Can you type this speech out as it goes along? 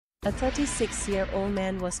A 36-year-old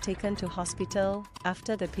man was taken to hospital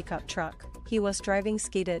after the pickup truck he was driving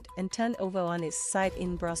skidded and turned over on its side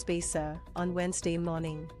in Bras Basah on Wednesday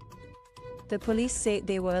morning. The police said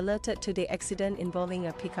they were alerted to the accident involving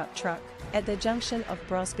a pickup truck at the junction of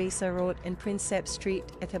Bras Basah Road and Prinsep Street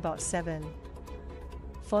at about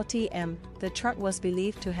 7:40 am. The truck was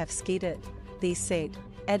believed to have skidded, they said,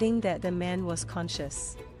 adding that the man was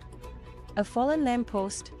conscious. A fallen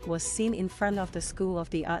lamppost was seen in front of the School of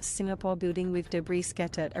the Arts Singapore building with debris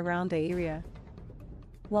scattered around the area,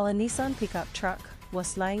 while a Nissan pickup truck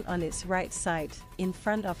was lying on its right side in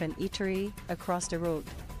front of an eatery across the road.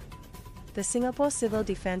 The Singapore Civil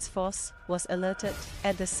Defence Force was alerted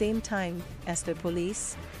at the same time as the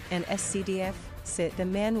police, and SCDF said the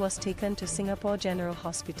man was taken to Singapore General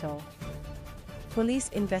Hospital. Police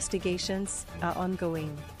investigations are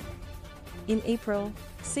ongoing. In April,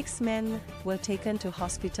 6 men were taken to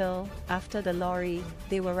hospital after the lorry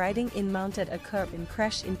they were riding in mounted a curb and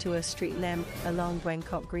crashed into a street lamp along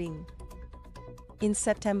Bangkok Green. In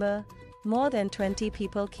September, more than 20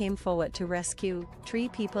 people came forward to rescue 3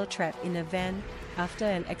 people trapped in a van after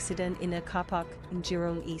an accident in a car park in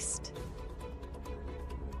Jurong East.